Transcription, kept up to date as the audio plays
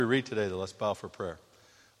We read today, let's bow for prayer.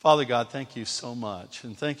 Father God, thank you so much,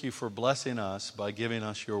 and thank you for blessing us by giving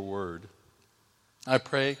us your word. I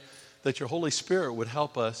pray that your Holy Spirit would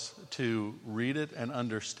help us to read it and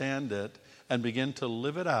understand it and begin to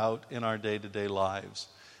live it out in our day-to-day lives.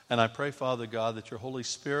 And I pray, Father God, that your Holy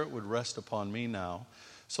Spirit would rest upon me now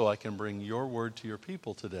so I can bring your word to your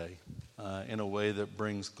people today in a way that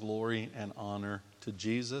brings glory and honor to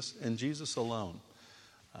Jesus and Jesus alone.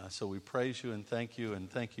 So we praise you and thank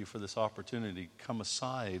you for this opportunity to come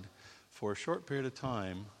aside for a short period of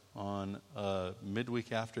time on a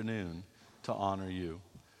midweek afternoon to honor you.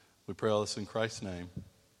 We pray all this in Christ's name.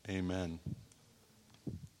 Amen.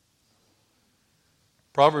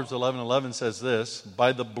 Proverbs 11:11 says this,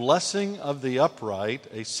 "By the blessing of the upright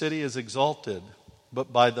a city is exalted,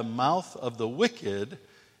 but by the mouth of the wicked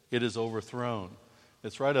it is overthrown."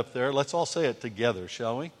 It's right up there. Let's all say it together,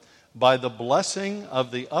 shall we? By the blessing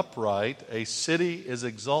of the upright, a city is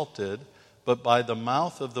exalted, but by the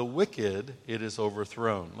mouth of the wicked, it is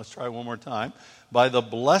overthrown. Let's try one more time. By the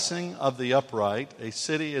blessing of the upright, a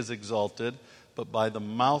city is exalted, but by the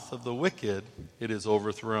mouth of the wicked, it is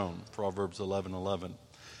overthrown. Proverbs 11:11.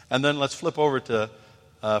 And then let's flip over to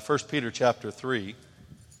 1 Peter chapter 3.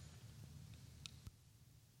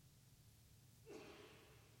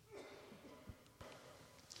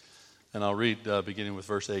 And I'll read beginning with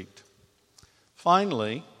verse 8.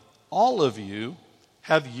 "Finally, all of you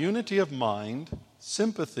have unity of mind,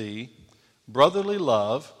 sympathy, brotherly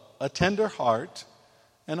love, a tender heart,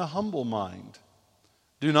 and a humble mind.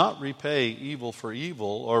 Do not repay evil for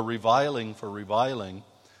evil or reviling for reviling,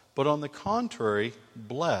 but on the contrary,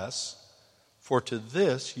 bless, for to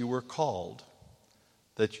this you were called,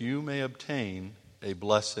 that you may obtain a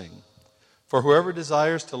blessing. For whoever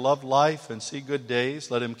desires to love life and see good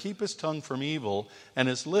days, let him keep his tongue from evil and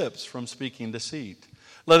his lips from speaking deceit.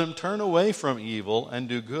 Let him turn away from evil and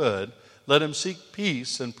do good. Let him seek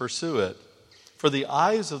peace and pursue it. For the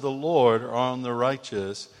eyes of the Lord are on the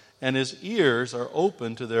righteous, and his ears are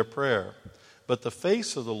open to their prayer. But the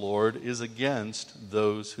face of the Lord is against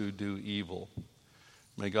those who do evil."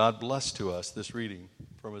 May God bless to us this reading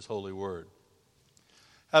from his holy word.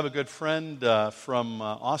 I have a good friend from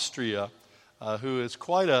Austria who is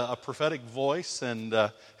quite a prophetic voice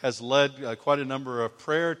and has led quite a number of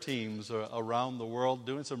prayer teams around the world,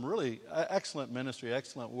 doing some really excellent ministry,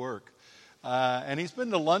 excellent work. And he's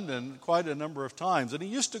been to London quite a number of times. And he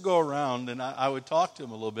used to go around, and I would talk to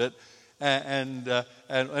him a little bit,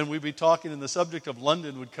 and we'd be talking, and the subject of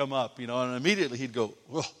London would come up, and immediately he'd go,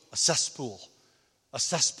 "Oh, a cesspool, a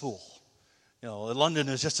cesspool. London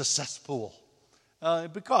is just a cesspool."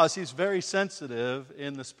 Because he's very sensitive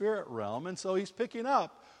in the spirit realm, and so he's picking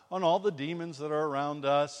up on all the demons that are around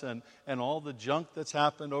us and all the junk that's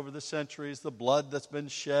happened over the centuries, the blood that's been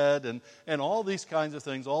shed, and all these kinds of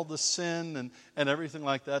things, all the sin and everything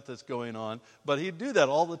like that that's going on. But he'd do that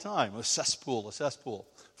all the time, a cesspool, a cesspool.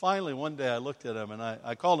 Finally, one day I looked at him, and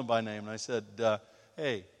I called him by name, and I said,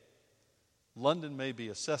 "Hey, London may be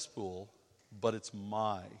a cesspool, but it's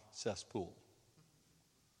my cesspool."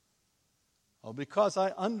 Because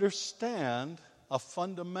I understand a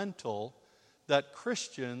fundamental that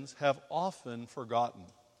Christians have often forgotten.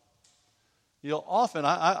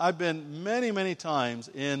 I've been many, many times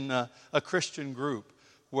in a Christian group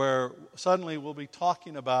where suddenly we'll be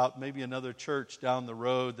talking about maybe another church down the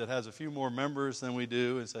road that has a few more members than we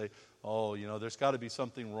do and say, "Oh, there's got to be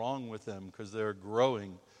something wrong with them because they're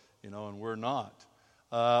growing, and we're not."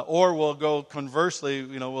 Or we'll go conversely,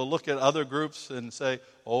 we'll look at other groups and say,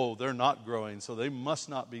 "Oh, they're not growing, so they must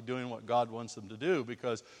not be doing what God wants them to do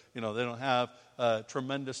because, they don't have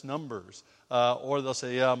tremendous numbers." Or they'll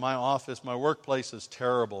say, "Yeah, my workplace is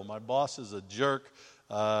terrible. My boss is a jerk.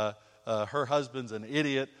 Her husband's an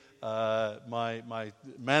idiot. My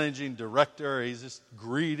managing director, he's just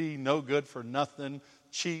greedy, no good for nothing,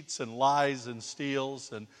 cheats and lies and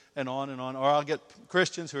steals," and on and on. Or I'll get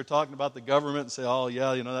Christians who are talking about the government and say, "Oh,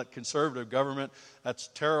 yeah, that conservative government, that's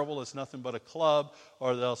terrible. It's nothing but a club."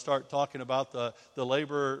 Or they'll start talking about the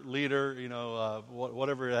labor leader,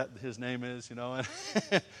 whatever his name is,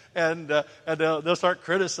 and they'll start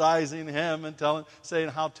criticizing him and saying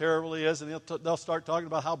how terrible he is. And they'll start talking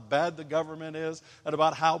about how bad the government is and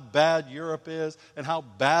about how bad Europe is and how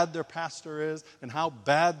bad their pastor is and how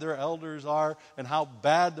bad their elders are and how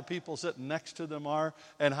bad the people sitting next to them are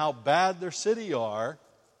and how bad their city are,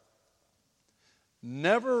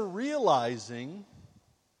 never realizing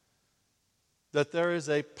that there is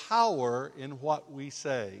a power in what we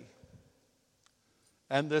say.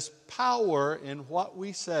 And this power in what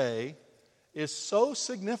we say is so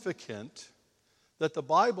significant that the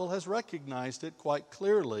Bible has recognized it quite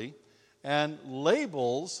clearly. and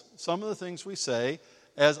labels some of the things we say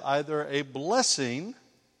as either a blessing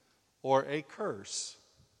or a curse.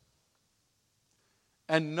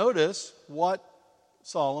 And notice what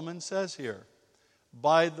Solomon says here.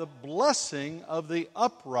 By the blessing of the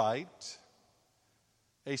upright,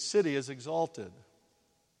 a city is exalted.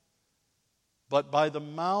 But by the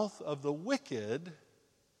mouth of the wicked,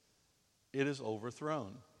 it is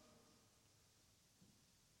overthrown.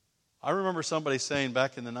 I remember somebody saying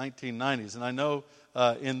back in the 1990s, and I know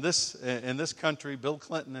in this country, Bill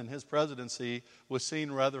Clinton and his presidency was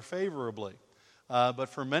seen rather favorably. But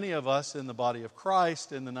for many of us in the body of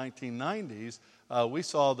Christ in the 1990s, we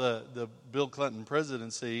saw the Bill Clinton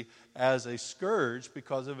presidency as a scourge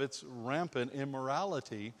because of its rampant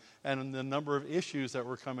immorality and the number of issues that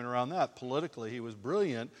were coming around that. Politically, he was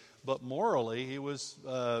brilliant, but morally, he was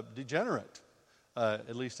degenerate,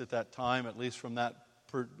 at least at that time, at least from that,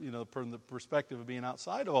 from the perspective of being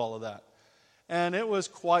outside of all of that. And it was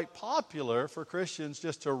quite popular for Christians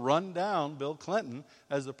just to run down Bill Clinton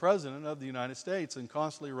as the president of the United States and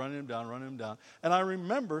constantly run him down. And I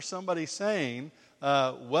remember somebody saying,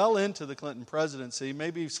 well into the Clinton presidency,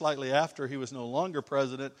 maybe slightly after he was no longer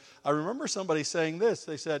president, I remember somebody saying this.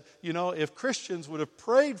 They said, if Christians would have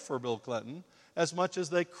prayed for Bill Clinton as much as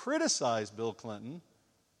they criticized Bill Clinton,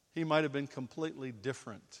 he might have been completely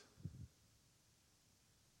different.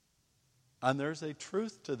 And there's a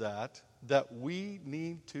truth to that we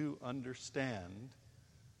need to understand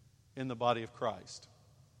in the body of Christ.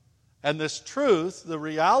 And this truth, the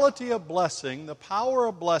reality of blessing, the power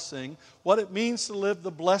of blessing, what it means to live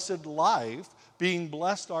the blessed life, being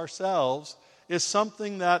blessed ourselves, is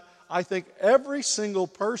something that I think every single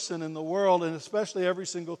person in the world, and especially every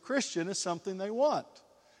single Christian, is something they want.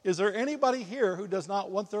 Is there anybody here who does not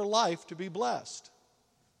want their life to be blessed?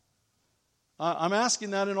 I'm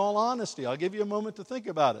asking that in all honesty. I'll give you a moment to think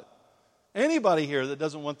about it. Anybody here that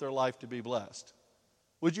doesn't want their life to be blessed?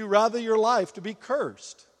 Would you rather your life to be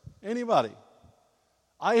cursed? Anybody?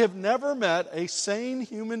 I have never met a sane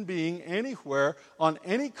human being anywhere on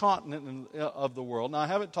any continent of the world. Now, I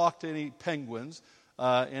haven't talked to any penguins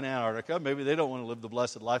in Antarctica. Maybe they don't want to live the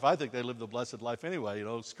blessed life. I think they live the blessed life anyway,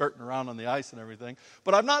 skirting around on the ice and everything.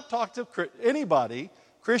 But I've not talked to anybody,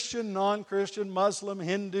 Christian, non-Christian, Muslim,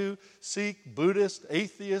 Hindu, Sikh, Buddhist,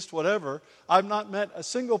 atheist, whatever. I've not met a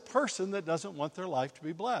single person that doesn't want their life to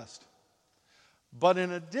be blessed. But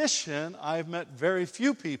in addition, I've met very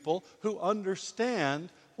few people who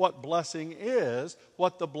understand what blessing is,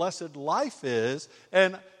 what the blessed life is,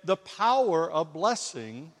 and the power of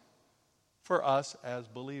blessing for us as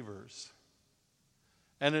believers.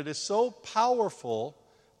 And it is so powerful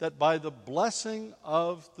that by the blessing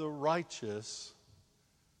of the righteous,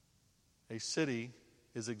 a city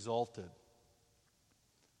is exalted.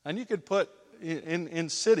 And you could put in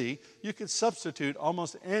city, you could substitute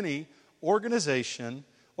almost any organization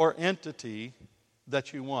or entity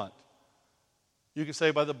that you want. You can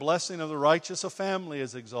say, by the blessing of the righteous, a family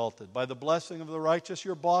is exalted. By the blessing of the righteous,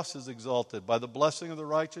 your boss is exalted. By the blessing of the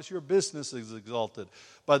righteous, your business is exalted.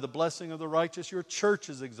 By the blessing of the righteous, your church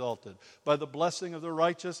is exalted. By the blessing of the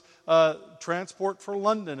righteous, transport for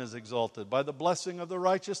London is exalted. By the blessing of the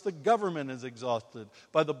righteous, the government is exalted.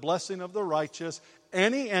 By the blessing of the righteous,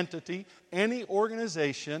 any entity, any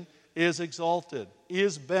organization is exalted,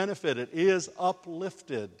 is benefited, is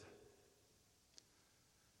uplifted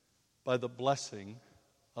by the blessing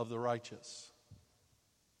of the righteous.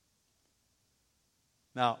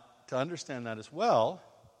 Now, to understand that as well,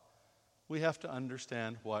 we have to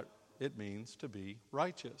understand what it means to be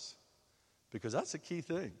righteous, because that's a key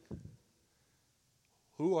thing.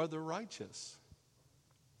 Who are the righteous?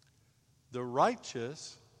 The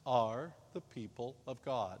righteous are the people of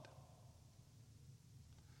God.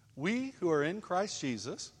 We who are in Christ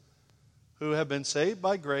Jesus, who have been saved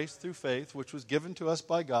by grace through faith, which was given to us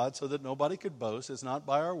by God so that nobody could boast, it's not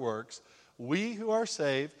by our works. We who are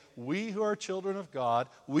saved, we who are children of God,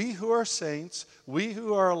 we who are saints, we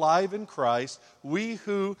who are alive in Christ, we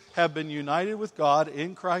who have been united with God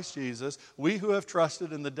in Christ Jesus, we who have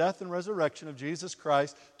trusted in the death and resurrection of Jesus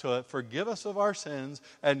Christ to forgive us of our sins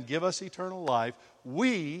and give us eternal life,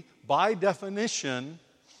 we, by definition,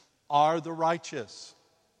 are the righteous.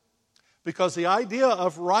 Because the idea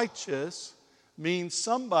of righteous means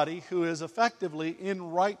somebody who is effectively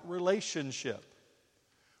in right relationship.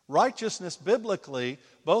 Righteousness, biblically,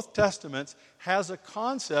 both testaments, has a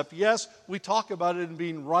concept. Yes, we talk about it in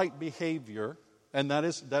being right behavior, and that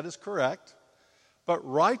is correct. But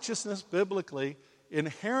righteousness, biblically,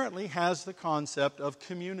 inherently has the concept of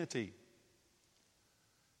community.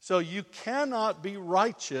 So you cannot be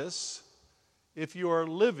righteous if you are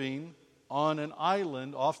living on an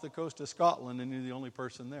island off the coast of Scotland and you're the only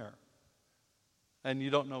person there. And you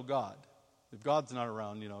don't know God. If God's not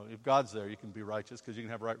around, if God's there, you can be righteous because you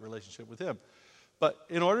can have a right relationship with Him. But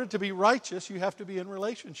in order to be righteous, you have to be in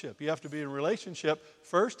relationship. You have to be in relationship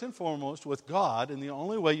first and foremost with God, and the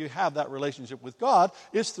only way you have that relationship with God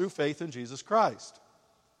is through faith in Jesus Christ.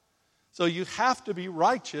 So you have to be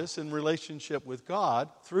righteous in relationship with God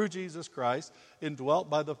through Jesus Christ, indwelt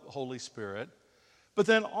by the Holy Spirit. But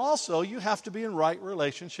then also you have to be in right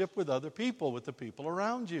relationship with other people, with the people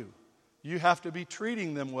around you. You have to be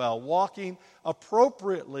treating them well, walking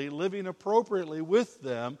appropriately, living appropriately with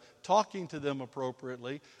them, talking to them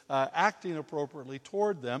appropriately, acting appropriately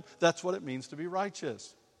toward them. That's what it means to be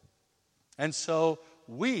righteous. And so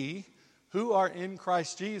we, who are in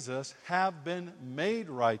Christ Jesus, have been made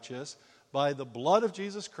righteous by the blood of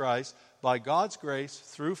Jesus Christ, by God's grace,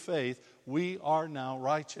 through faith. We are now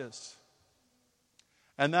righteous.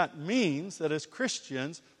 And that means that as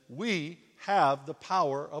Christians, we have the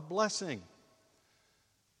power of blessing.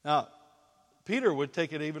 Now, Peter would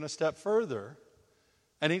take it even a step further,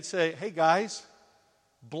 and he'd say, hey guys,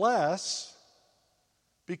 bless,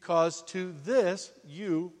 because to this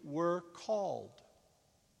you were called.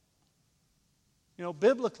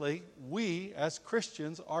 Biblically, we as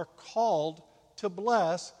Christians are called to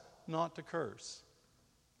bless, not to curse.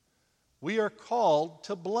 We are called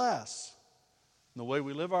to bless. In the way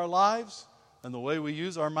we live our lives, and the way we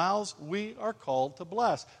use our mouths, we are called to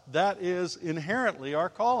bless. That is inherently our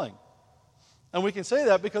calling. And we can say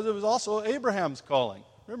that because it was also Abraham's calling.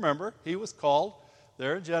 Remember, he was called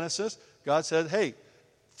there in Genesis. God said, hey,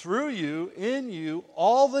 through you, in you,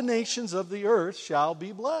 all the nations of the earth shall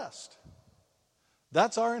be blessed.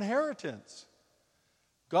 That's our inheritance.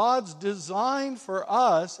 God's design for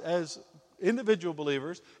us as individual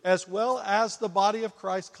believers, as well as the body of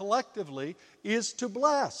Christ collectively, is to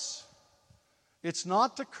bless. It's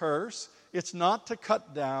not to curse. It's not to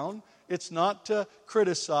cut down. It's not to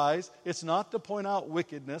criticize. It's not to point out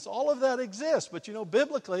wickedness. All of that exists. But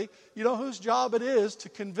biblically, whose job it is to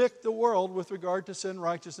convict the world with regard to sin,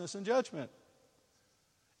 righteousness, and judgment.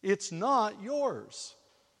 It's not yours.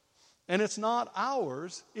 And it's not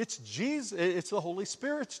ours. It's Jesus. It's the Holy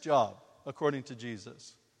Spirit's job, according to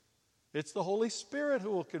Jesus. It's the Holy Spirit who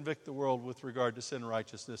will convict the world with regard to sin,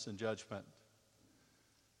 righteousness, and judgment.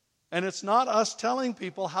 And it's not us telling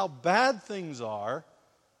people how bad things are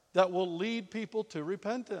that will lead people to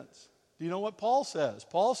repentance. Do you know what Paul says?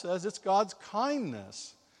 Paul says it's God's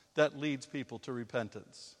kindness that leads people to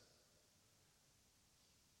repentance.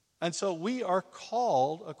 And so we are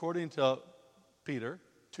called, according to Peter,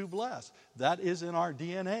 to bless. That is in our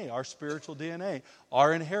DNA, our spiritual DNA,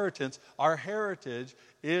 our inheritance. Our heritage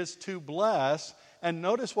is to bless. And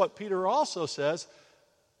notice what Peter also says.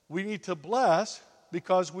 We need to bless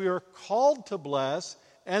because we are called to bless,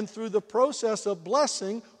 and through the process of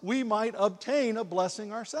blessing, we might obtain a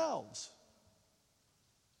blessing ourselves.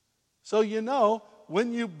 So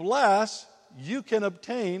when you bless, you can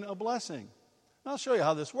obtain a blessing. And I'll show you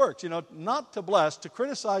how this works. Not to bless, to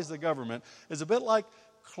criticize the government is a bit like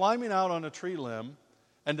climbing out on a tree limb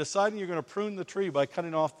and deciding you're going to prune the tree by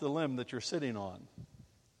cutting off the limb that you're sitting on.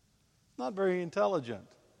 Not very intelligent.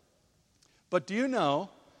 But do you know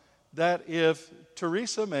that if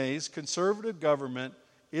Theresa May's conservative government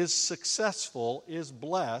is successful, is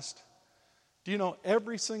blessed, do you know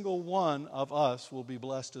every single one of us will be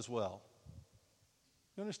blessed as well?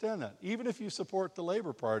 You understand that? Even if you support the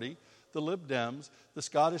Labour Party, the Lib Dems, the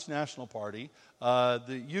Scottish National Party,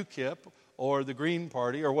 the UKIP, or the Green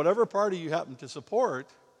Party, or whatever party you happen to support,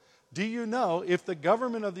 do you know if the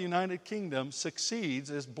government of the United Kingdom succeeds,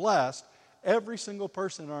 is blessed, every single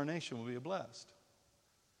person in our nation will be blessed?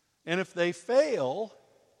 And if they fail,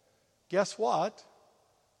 guess what?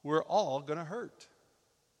 We're all going to hurt.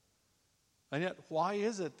 And yet, why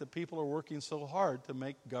is it that people are working so hard to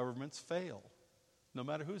make governments fail, no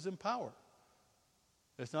matter who's in power?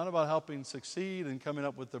 It's not about helping succeed and coming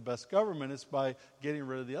up with the best government. It's by getting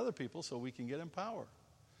rid of the other people so we can get in power.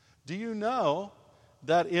 Do you know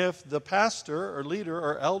that if the pastor or leader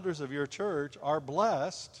or elders of your church are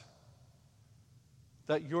blessed,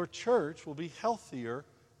 that your church will be healthier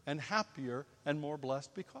and happier and more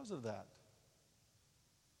blessed because of that?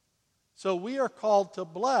 So we are called to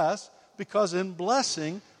bless because in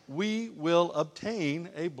blessing we will obtain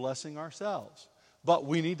a blessing ourselves. But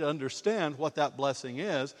we need to understand what that blessing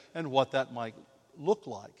is and what that might look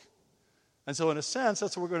like. And so in a sense,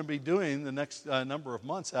 that's what we're going to be doing the next number of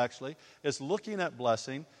months actually, is looking at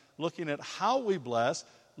blessing, looking at how we bless,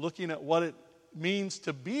 looking at what it means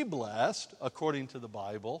to be blessed according to the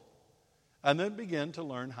Bible, And then begin to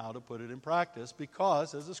learn how to put it in practice,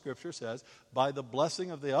 because, as the Scripture says, by the blessing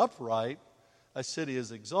of the upright, a city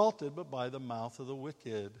is exalted, but by the mouth of the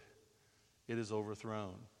wicked it is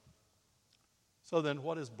overthrown. So then,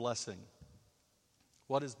 what is blessing?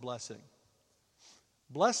 What is blessing?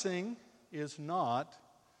 Blessing is not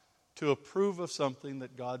to approve of something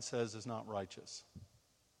that God says is not righteous.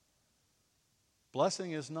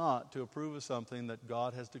 Blessing is not to approve of something that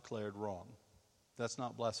God has declared wrong. That's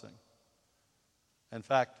not blessing. In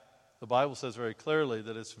fact, the Bible says very clearly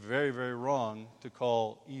that it's very, very wrong to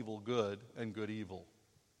call evil good and good evil.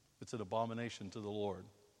 It's an abomination to the Lord.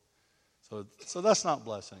 So that's not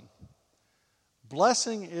blessing.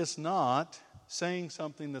 Blessing is not saying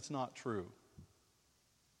something that's not true.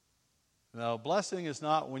 Now, blessing is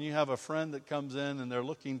not when you have a friend that comes in and they're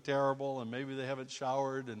looking terrible and maybe they haven't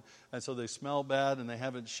showered and so they smell bad and they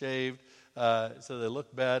haven't shaved, so they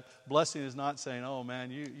look bad. Blessing is not saying, oh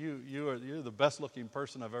man, you're the best looking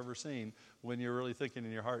person I've ever seen, when you're really thinking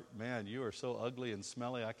in your heart, man, you are so ugly and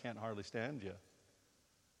smelly, I can't hardly stand you.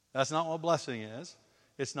 That's not what blessing is.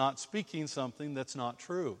 It's not speaking something that's not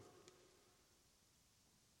true.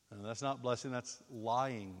 And that's not blessing, that's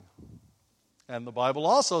lying. And the Bible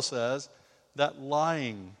also says that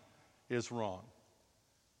lying is wrong.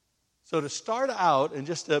 So to start out and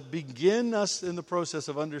just to begin us in the process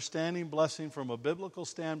of understanding blessing from a biblical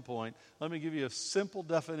standpoint, let me give you a simple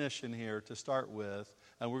definition here to start with,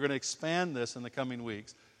 and we're going to expand this in the coming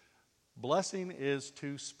weeks. Blessing is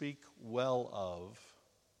to speak well of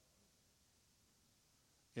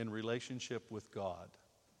in relationship with God.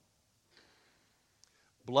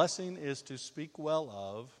 Blessing is to speak well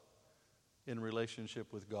of in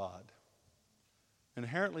relationship with God.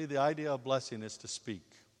 Inherently, the idea of blessing is to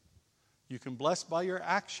speak. You can bless by your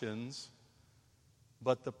actions,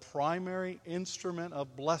 but the primary instrument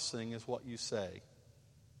of blessing is what you say.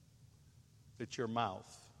 It's your mouth.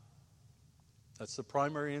 That's the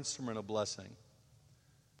primary instrument of blessing.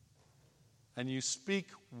 And you speak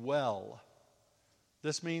well.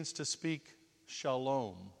 This means to speak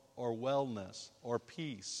shalom, or wellness, or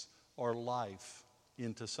peace, or life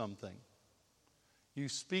into something. You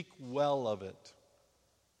speak well of it.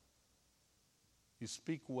 You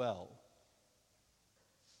speak well.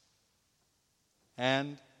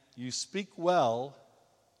 And you speak well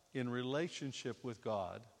in relationship with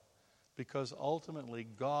God, because ultimately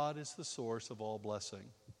God is the source of all blessing.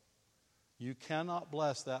 You cannot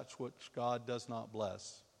bless that which God does not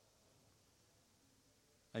bless.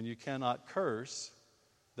 And you cannot curse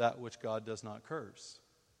that which God does not curse.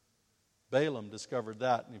 Balaam discovered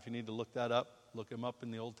that, and if you need to look that up, look him up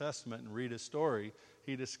in the Old Testament and read his story.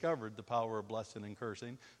 He discovered the power of blessing and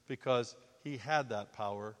cursing because he had that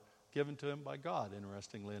power given to him by God,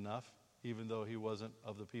 interestingly enough, even though he wasn't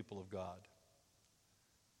of the people of God.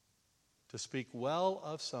 To speak well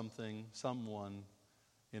of something, someone,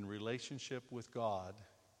 in relationship with God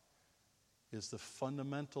is the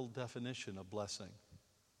fundamental definition of blessing.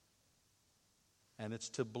 And it's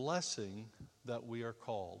to blessing that we are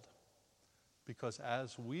called. Because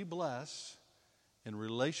as we bless in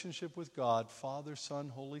relationship with God, Father, Son,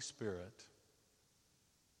 Holy Spirit,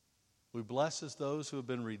 we bless as those who have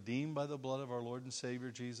been redeemed by the blood of our Lord and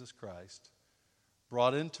Savior Jesus Christ,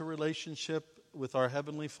 brought into relationship with our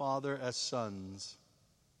Heavenly Father as sons,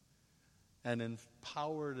 and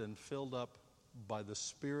empowered and filled up by the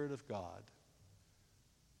Spirit of God,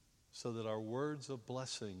 so that our words of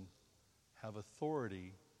blessing have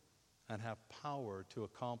authority and have power to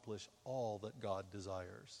accomplish all that God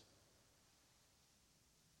desires.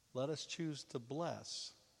 Let us choose to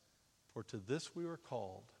bless, for to this we were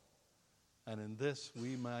called, and in this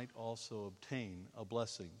we might also obtain a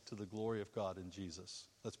blessing to the glory of God in Jesus.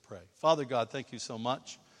 Let's pray. Father God, thank you so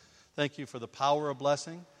much. Thank you for the power of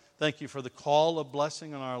blessing. Thank you for the call of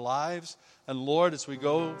blessing in our lives. And Lord, as we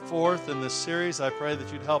go forth in this series, I pray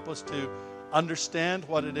that you'd help us to understand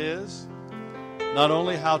what it is, not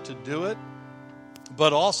only how to do it,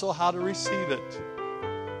 but also how to receive it,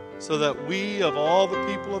 so that we of all the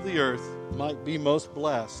people of the earth might be most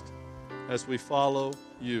blessed as we follow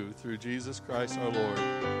you through Jesus Christ our Lord.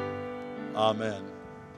 Amen.